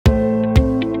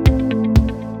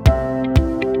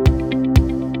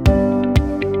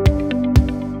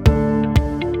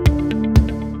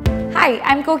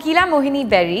I'm Kokila Mohini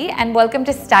Beri and welcome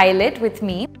to Style It with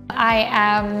me. I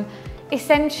am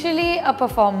essentially a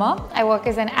performer. I work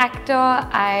as an actor.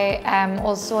 I am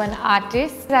also an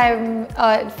artist. I'm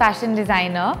a fashion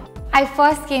designer. I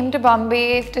first came to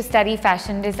Bombay to study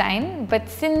fashion design, but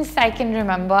since I can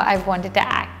remember, I've wanted to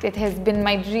act. It has been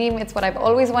my dream. It's what I've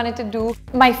always wanted to do.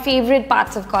 My favorite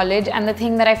parts of college and the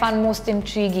thing that I found most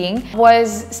intriguing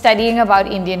was studying about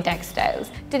Indian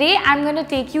textiles. Today, I'm going to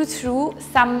take you through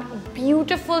some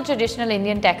beautiful traditional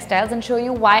Indian textiles and show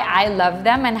you why I love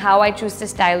them and how I choose to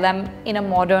style them in a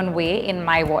modern way in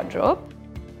my wardrobe.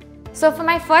 So for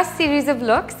my first series of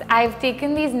looks, I've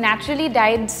taken these naturally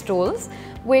dyed stoles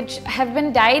which have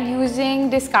been dyed using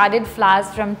discarded flowers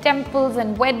from temples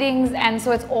and weddings, and so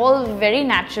it's all very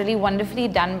naturally, wonderfully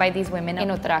done by these women in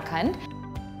Uttarakhand.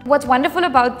 What's wonderful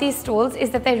about these stoles is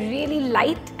that they're really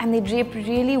light and they drape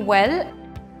really well.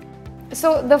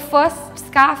 So the first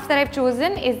scarf that I've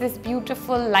chosen is this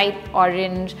beautiful light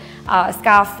orange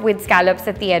scarf with scallops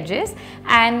at the edges,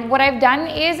 and what I've done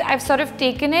is I've sort of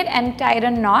taken it and tied a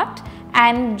knot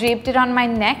and draped it on my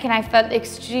neck, and I felt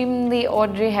extremely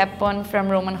Audrey Hepburn from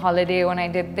Roman Holiday when I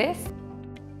did this.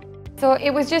 So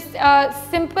it was just a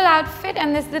simple outfit,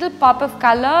 and this little pop of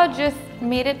color just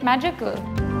made it magical.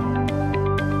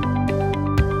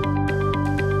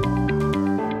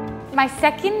 My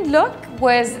second look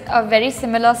was a very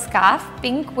similar scarf,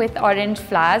 pink with orange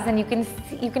flowers, and you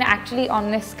can actually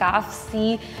on this scarf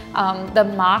see the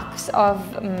marks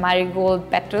of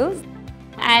marigold petals.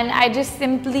 And I just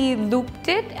simply looped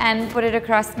it and put it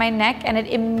across my neck, and it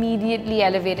immediately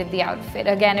elevated the outfit.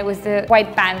 Again, it was the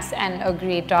white pants and a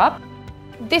grey top.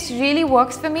 This really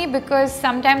works for me because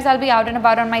sometimes I'll be out and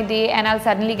about on my day and I'll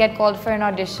suddenly get called for an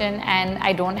audition and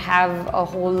I don't have a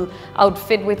whole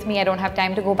outfit with me, I don't have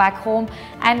time to go back home,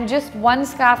 and just one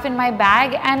scarf in my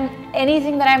bag and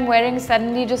anything that I'm wearing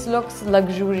suddenly just looks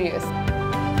luxurious.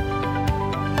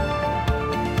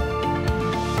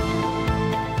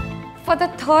 For the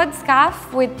third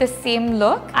scarf with the same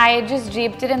look, I just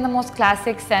draped it in the most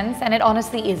classic sense, and it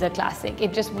honestly is a classic.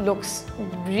 It just looks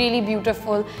really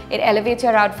beautiful. It elevates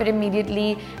your outfit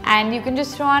immediately, and you can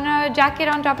just throw on a jacket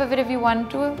on top of it if you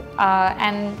want to,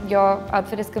 and your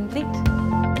outfit is complete.